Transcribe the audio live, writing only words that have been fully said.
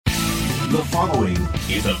The following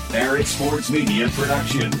is a Barrett Sports Media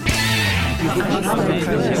production.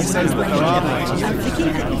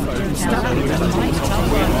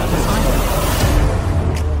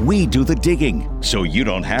 We do the digging, so you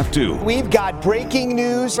don't have to. We've got breaking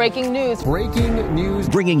news. Breaking news. Breaking news.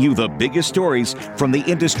 Bringing you the biggest stories from the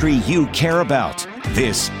industry you care about.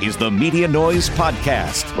 This is the Media Noise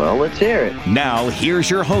Podcast. Well, let's hear it. Now, here's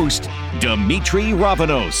your host, Dimitri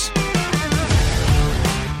Ravanos.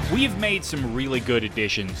 We have made some really good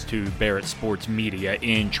additions to Barrett Sports Media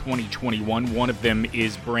in 2021. One of them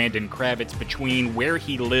is Brandon Kravitz. Between where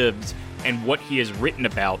he lives and what he has written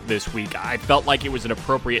about this week, I felt like it was an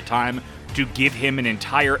appropriate time to give him an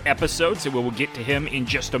entire episode, so we will get to him in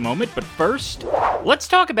just a moment. But first, let's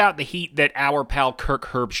talk about the heat that our pal Kirk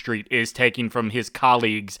Herbstreit is taking from his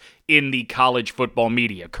colleagues in the college football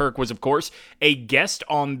media. Kirk was, of course, a guest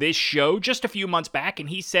on this show just a few months back, and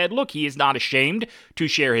he said, look, he is not ashamed to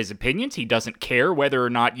share his opinions. He doesn't care whether or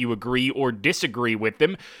not you agree or disagree with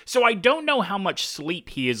them. So I don't know how much sleep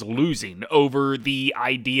he is losing over the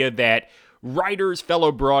idea that writers,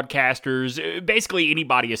 fellow broadcasters, basically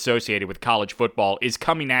anybody associated with college football is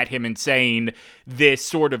coming at him and saying this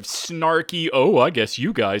sort of snarky, oh, I guess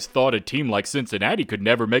you guys thought a team like Cincinnati could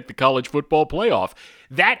never make the college football playoff.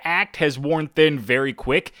 That act has worn thin very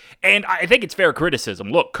quick, and I think it's fair criticism.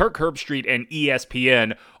 Look, Kirk Herbstreit and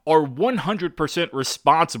ESPN are 100%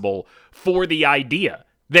 responsible for the idea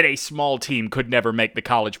that a small team could never make the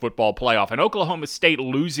college football playoff. And Oklahoma State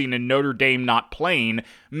losing and Notre Dame not playing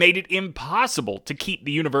made it impossible to keep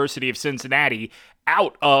the University of Cincinnati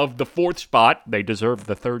out of the fourth spot. They deserve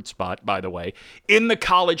the third spot, by the way, in the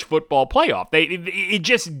college football playoff. It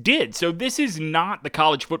just did. So this is not the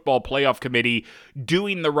college football playoff committee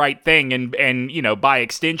doing the right thing and you know, by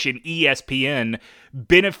extension, ESPN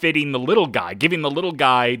benefiting the little guy, giving the little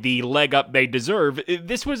guy the leg up they deserve.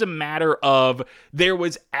 This was a matter of there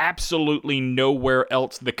was absolutely nowhere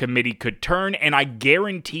else the committee could turn, and I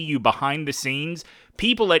guarantee you behind the scenes,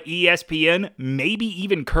 people at ESPN, maybe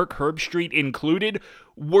even Kirk Herbstreit included,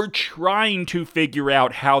 were trying to figure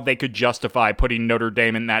out how they could justify putting Notre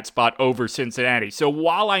Dame in that spot over Cincinnati. So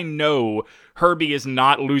while I know Herbie is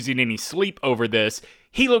not losing any sleep over this,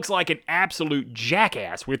 he looks like an absolute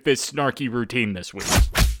jackass with this snarky routine this week.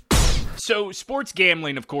 So sports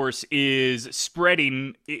gambling, of course, is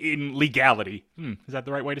spreading in legality. Is that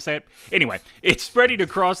the right way to say it? Anyway, it's spreading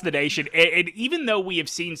across the nation. And even though we have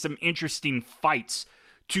seen some interesting fights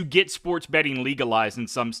to get sports betting legalized in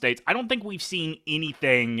some states, I don't think we've seen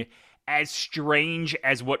anything as strange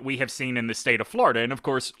as what we have seen in the state of Florida. And of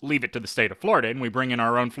course, leave it to the state of Florida, and we bring in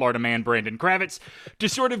our own Florida man, Brandon Kravitz, to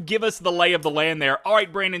sort of give us the lay of the land there. All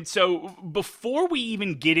right, Brandon, so before we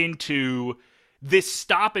even get into this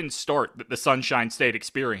stop and start that the Sunshine State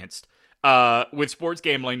experienced with sports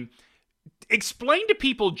gambling, explain to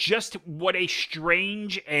people just what a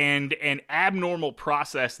strange and an abnormal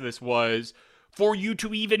process this was for you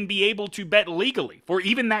to even be able to bet legally for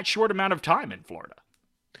even that short amount of time in Florida.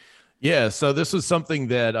 Yeah, so this was something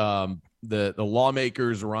that the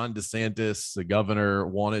lawmakers, Ron DeSantis, the governor,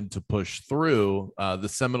 wanted to push through. The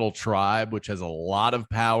Seminole Tribe, which has a lot of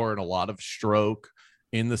power and a lot of stroke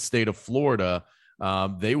in the state of Florida,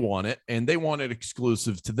 they want it, and they want it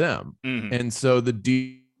exclusive to them. Mm-hmm. And so the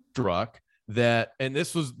deal struck that, and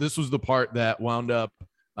this was the part that wound up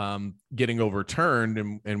getting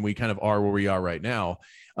overturned, and we kind of are where we are right now,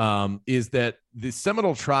 is that the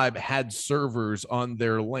Seminole Tribe had servers on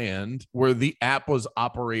their land where the app was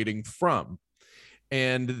operating from.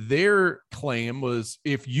 And their claim was,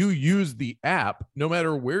 if you use the app, no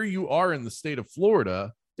matter where you are in the state of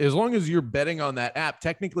Florida, as long as you're betting on that app,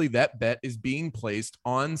 technically that bet is being placed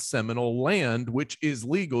on Seminole land, which is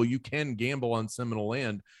legal. You can gamble on Seminole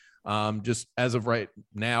land, just as of right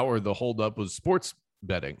now, or the holdup was sports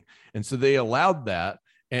betting. And so they allowed that.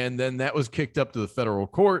 And then that was kicked up to the federal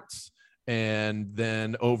courts and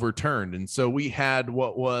then overturned. And so we had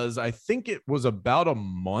what was, I think it was about a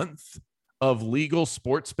month of legal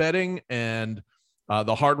sports betting, and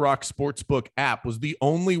the Hard Rock Sportsbook app was the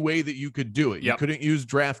only way that you could do it. You couldn't use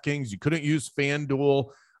DraftKings. You couldn't use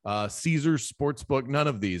FanDuel, Caesars Sportsbook, none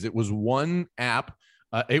of these. It was one app.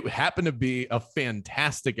 It happened to be a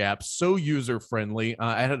fantastic app, so user-friendly.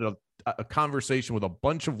 I had a conversation with a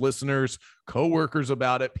bunch of listeners, coworkers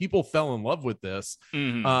about it. People fell in love with this,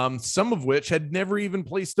 some of which had never even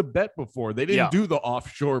placed a bet before. They didn't do the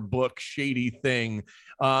offshore book shady thing.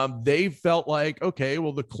 They felt like, okay,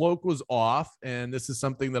 well, the cloak was off, and this is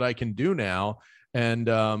something that I can do now. And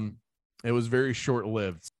it was very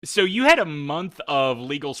short-lived. So you had a month of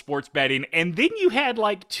legal sports betting, and then you had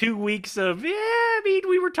like 2 weeks of,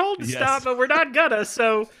 we were told to stop, but we're not gonna.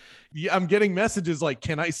 So yeah, I'm getting messages like,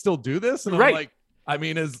 can I still do this? And I'm Right. like, I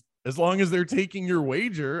mean, as long as they're taking your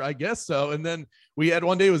wager, I guess so. And then we had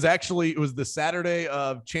one day, it was the Saturday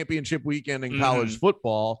of championship weekend in college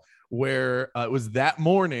football, where it was that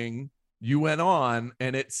morning you went on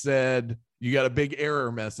and it said, you got a big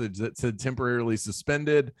error message that said temporarily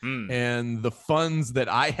suspended. And the funds that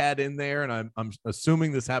I had in there, and I'm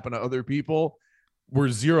assuming this happened to other people, were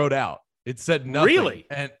zeroed out. It said nothing. Really?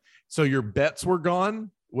 And so your bets were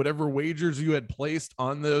gone, whatever wagers you had placed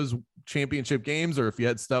on those championship games, or if you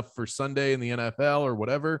had stuff for Sunday in the NFL or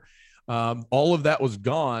whatever, all of that was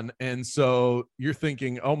gone. And so you're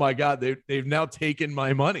thinking, oh my God, they've now taken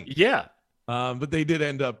my money. Yeah. But they did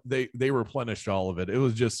end up, they replenished all of it. It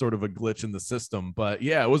was just sort of a glitch in the system. But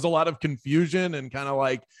yeah, it was a lot of confusion and kind of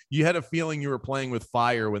like you had a feeling you were playing with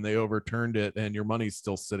fire when they overturned it and your money's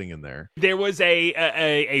still sitting in there. There was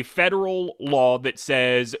a federal law that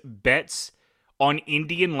says bets on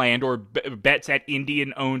Indian land or bets at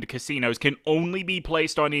Indian-owned casinos can only be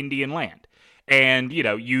placed on Indian land. And,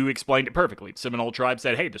 you explained it perfectly. The Seminole tribe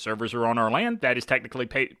said, hey, the servers are on our land. That is technically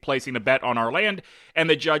placing a bet on our land. And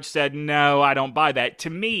the judge said, no, I don't buy that. To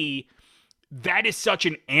me, that is such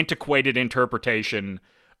an antiquated interpretation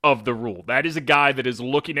of the rule. That is a guy that is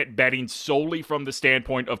looking at betting solely from the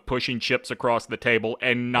standpoint of pushing chips across the table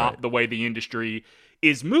and not the way the industry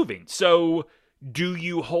is moving. So do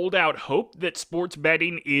you hold out hope that sports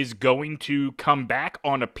betting is going to come back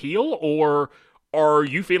on appeal, or are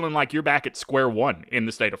you feeling like you're back at square one in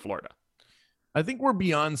the state of Florida? I think we're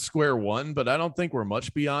beyond square one, but I don't think we're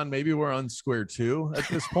much beyond. Maybe we're on square two at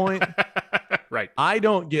this point. Right. I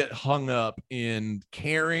don't get hung up in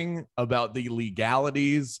caring about the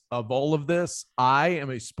legalities of all of this. I am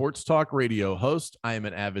a sports talk radio host. I am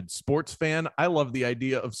an avid sports fan. I love the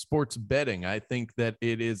idea of sports betting. I think that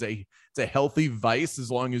it's a healthy vice as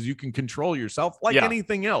long as you can control yourself like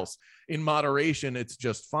anything else. In moderation, it's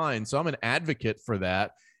just fine. So I'm an advocate for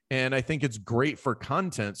that. And I think it's great for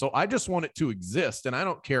content. So I just want it to exist, and I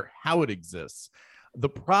don't care how it exists. The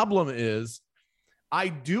problem is, I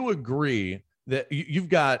do agree that you've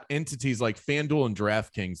got entities like FanDuel and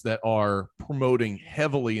DraftKings that are promoting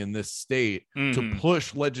heavily in this state to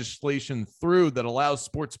push legislation through that allows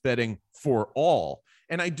sports betting for all.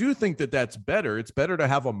 And I do think that that's better. It's better to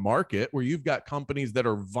have a market where you've got companies that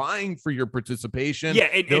are vying for your participation. Yeah,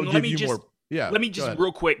 and let me just... Yeah, let me just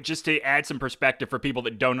real quick, just to add some perspective for people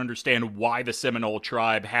that don't understand why the Seminole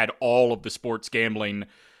tribe had all of the sports gambling,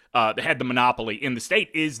 had the monopoly in the state,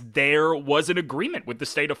 is there was an agreement with the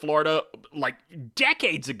state of Florida like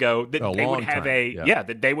decades ago that they would have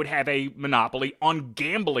that they would have a monopoly on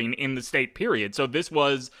gambling in the state, period. So this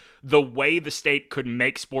was the way the state could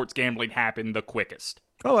make sports gambling happen the quickest.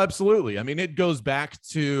 Oh, absolutely. I mean, it goes back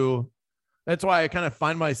to... That's why I kind of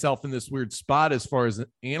find myself in this weird spot as far as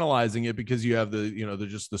analyzing it, because you have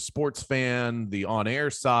the sports fan, the on-air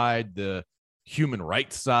side, the human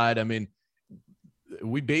rights side. I mean,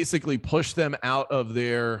 we basically pushed them out of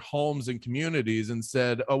their homes and communities and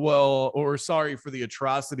said, oh, well, or sorry for the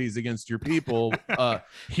atrocities against your people.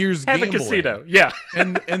 Here's have gambling. A casino. Yeah.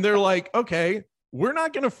 and they're like, okay, we're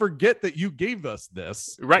not going to forget that you gave us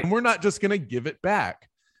this. Right. And we're not just going to give it back.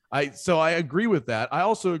 So I agree with that. I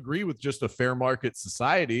also agree with just a fair market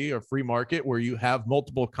society or free market where you have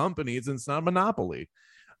multiple companies and it's not a monopoly.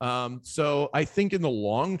 So I think in the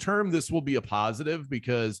long term, this will be a positive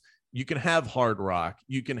because you can have Hard Rock,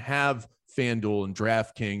 you can have FanDuel and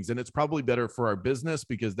DraftKings, and it's probably better for our business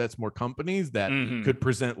because that's more companies that could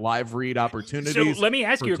present live read opportunities. So let me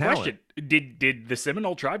ask you a question. Did the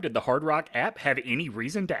Seminole tribe, did the Hard Rock app have any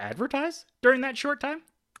reason to advertise during that short time?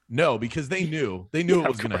 No, because they knew it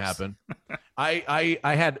was going to happen. I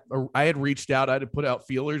had reached out. I had put out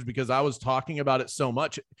feelers because I was talking about it so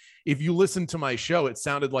much. If you listen to my show, it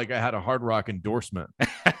sounded like I had a Hard Rock endorsement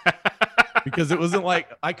because it wasn't like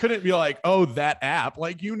I couldn't be like, oh, that app.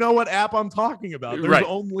 Like, you know what app I'm talking about? There's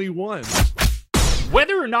only one.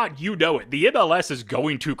 Whether or not you know it, the MLS is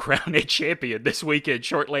going to crown a champion this weekend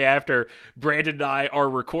shortly after Brandon and I are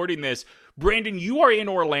recording this. Brandon, you are in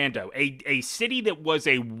Orlando, a city that was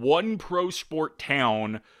a one pro sport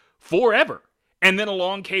town forever. And then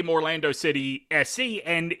along came Orlando City SC,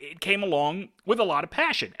 and it came along with a lot of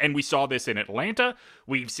passion. And we saw this in Atlanta.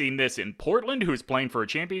 We've seen this in Portland, who's playing for a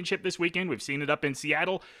championship this weekend. We've seen it up in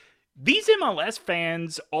Seattle. These MLS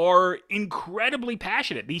fans are incredibly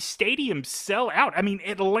passionate. These stadiums sell out. I mean,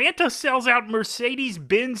 Atlanta sells out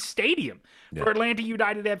Mercedes-Benz Stadium for Atlanta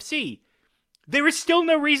United FC. There is still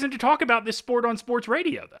no reason to talk about this sport on sports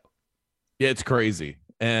radio, though. Yeah, it's crazy.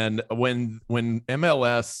 And when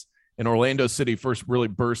MLS and Orlando City first really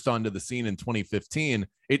burst onto the scene in 2015,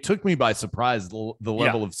 it took me by surprise the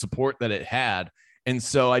level of support that it had. And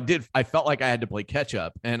so I felt like I had to play catch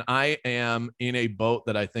up, and I am in a boat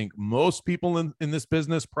that I think most people in this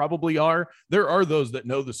business probably are. There are those that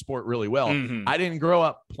know the sport really well. Mm-hmm. I didn't grow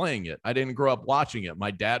up playing it. I didn't grow up watching it.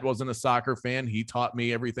 My dad wasn't a soccer fan. He taught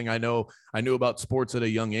me everything I knew about sports at a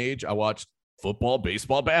young age. I watched football,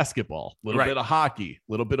 baseball, basketball, a little bit of hockey,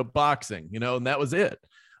 a little bit of boxing, and that was it.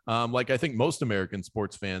 Like I think most American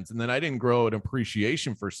sports fans. And then I didn't grow an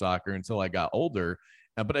appreciation for soccer until I got older.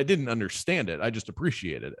 But I didn't understand it. I just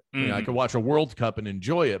appreciated it. Mm-hmm. I could watch a World Cup and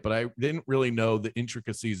enjoy it, but I didn't really know the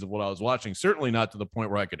intricacies of what I was watching, certainly not to the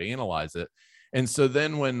point where I could analyze it. And so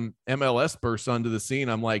then when MLS bursts onto the scene,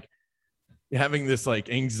 I'm like having this like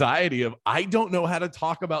anxiety of, I don't know how to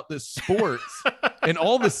talk about this sport. And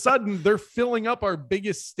all of a sudden they're filling up our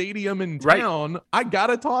biggest stadium in town. Right. I got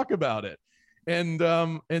to talk about it. And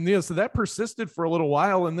so that persisted for a little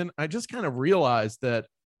while. And then I just kind of realized that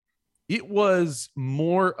it was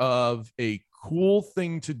more of a cool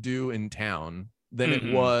thing to do in town than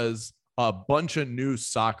it was a bunch of new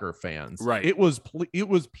soccer fans. Right. It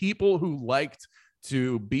was people who liked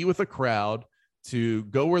to be with a crowd, to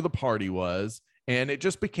go where the party was. And it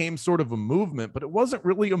just became sort of a movement, but it wasn't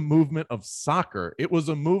really a movement of soccer. It was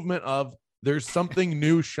a movement of there's something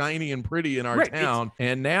new, shiny, and pretty in our town.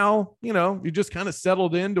 And now, you just kind of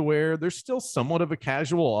settled into where there's still somewhat of a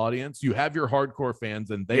casual audience. You have your hardcore fans,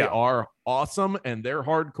 and they are awesome, and they're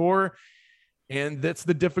hardcore. And that's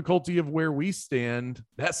the difficulty of where we stand.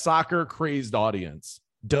 That soccer crazed audience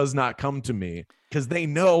does not come to me because they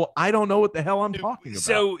know I don't know what the hell I'm talking about.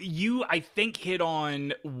 So you, I think, hit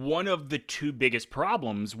on one of the two biggest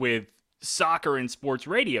problems with soccer and sports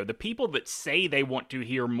radio. The people that say they want to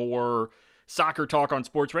hear more soccer talk on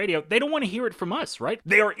sports radio, they don't want to hear it from us, right?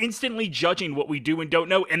 They are instantly judging what we do and don't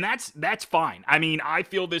know, and that's fine. I mean, I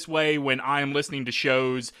feel this way when I am listening to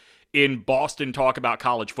shows in Boston talk about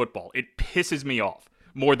college football. It pisses me off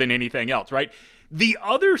more than anything else, right? The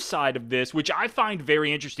other side of this, which I find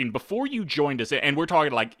very interesting, before you joined us, and we're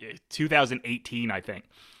talking like 2018, I think,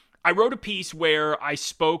 I wrote a piece where I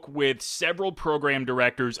spoke with several program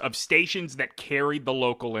directors of stations that carried the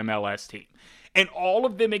local MLS team. And all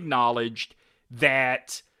of them acknowledged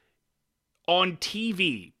that on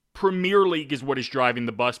TV, Premier League is what is driving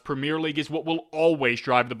the bus. Premier League is what will always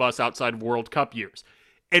drive the bus outside of World Cup years.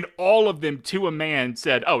 And all of them, to a man,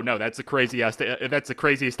 said, oh, no, that's the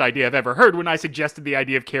craziest idea I've ever heard when I suggested the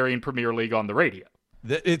idea of carrying Premier League on the radio.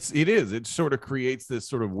 It sort of creates this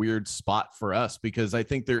sort of weird spot for us because I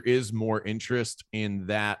think there is more interest in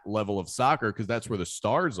that level of soccer because that's where the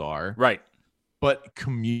stars are. Right. But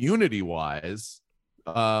community wise,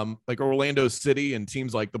 like Orlando City and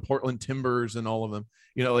teams like the Portland Timbers and all of them,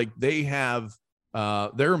 like they have,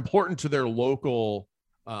 they're important to their local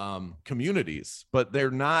communities, but they're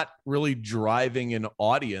not really driving an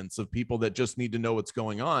audience of people that just need to know what's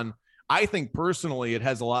going on. I think personally, it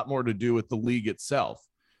has a lot more to do with the league itself.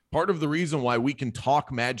 Part of the reason why we can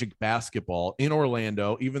talk Magic basketball in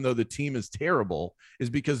Orlando, even though the team is terrible, is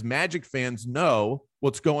because Magic fans know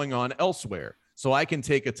what's going on elsewhere. So I can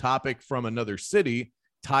take a topic from another city,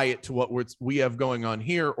 tie it to what we have going on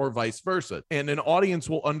here, or vice versa. And an audience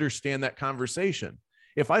will understand that conversation.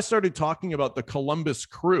 If I started talking about the Columbus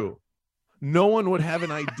Crew, no one would have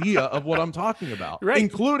an idea of what I'm talking about, right,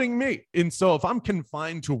 including me. And so if I'm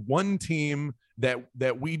confined to one team that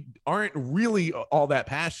we aren't really all that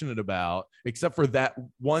passionate about, except for that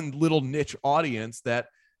one little niche audience that,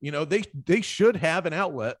 they should have an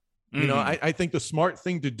outlet. I think the smart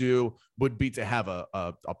thing to do would be to have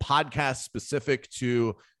a podcast specific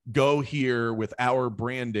to go here with our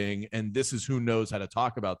branding. And this is who knows how to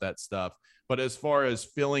talk about that stuff. But as far as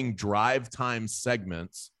filling drive time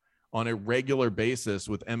segments on a regular basis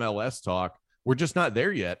with MLS talk, we're just not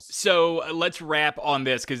there yet. So let's wrap on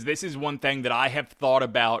this, because this is one thing that I have thought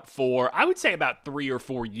about for, I would say, about 3 or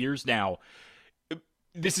 4 years now.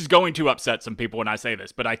 This is going to upset some people when I say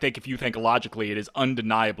this, but I think if you think logically, it is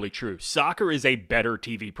undeniably true. Soccer is a better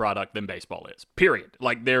TV product than baseball is, period.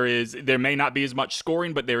 Like there may not be as much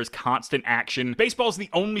scoring, but there is constant action. Baseball is the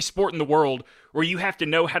only sport in the world where you have to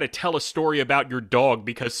know how to tell a story about your dog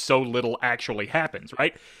because so little actually happens,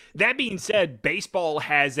 right? That being said, baseball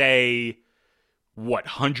has a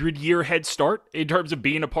 100-year head start in terms of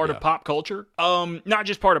being a part of pop culture. Not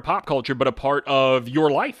just part of pop culture, but a part of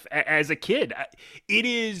your life as a kid. It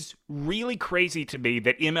is really crazy to me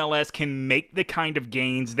that MLS can make the kind of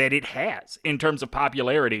gains that it has in terms of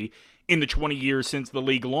popularity in the 20 years since the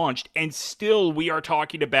league launched. And still we are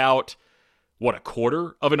talking about, a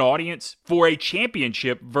quarter of an audience for a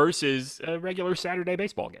championship versus a regular Saturday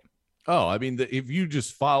baseball game. Oh, I mean, if you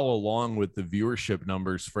just follow along with the viewership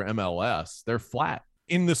numbers for MLS, they're flat.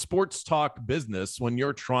 In the sports talk business, when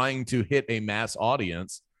you're trying to hit a mass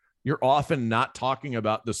audience, you're often not talking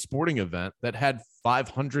about the sporting event that had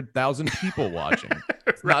 500,000 people watching.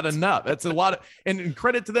 It's Right. not enough. That's a lot of, and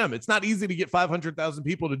credit to them. It's not easy to get 500,000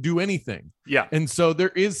 people to do anything. Yeah. And so there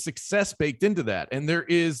is success baked into that. And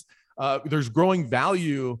there's growing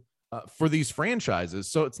value for these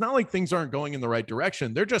franchises. So it's not like things aren't going in the right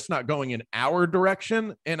direction. They're just not going in our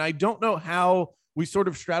direction. And I don't know how we sort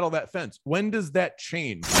of straddle that fence. When does that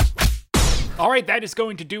change? All right, that is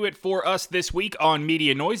going to do it for us this week on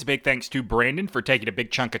Media Noise. Big thanks to Brandon for taking a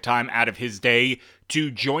big chunk of time out of his day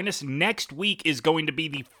to join us. Next week is going to be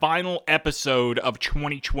the final episode of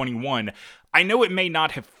 2021. I know it may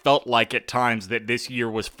not have felt like at times that this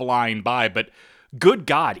year was flying by, but good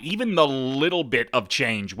God, even the little bit of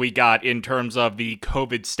change we got in terms of the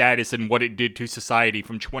COVID status and what it did to society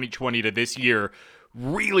from 2020 to this year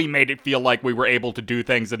really made it feel like we were able to do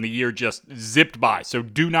things and the year just zipped by. So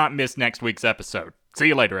do not miss next week's episode. See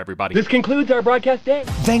you later, everybody. This concludes our broadcast day.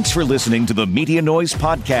 Thanks for listening to the Media Noise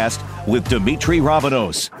Podcast with Dimitri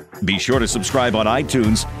Ravanos. Be sure to subscribe on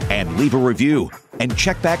iTunes and leave a review. And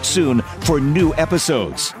check back soon for new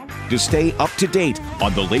episodes. To stay up to date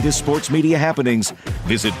on the latest sports media happenings,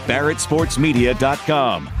 visit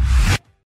BarrettSportsMedia.com.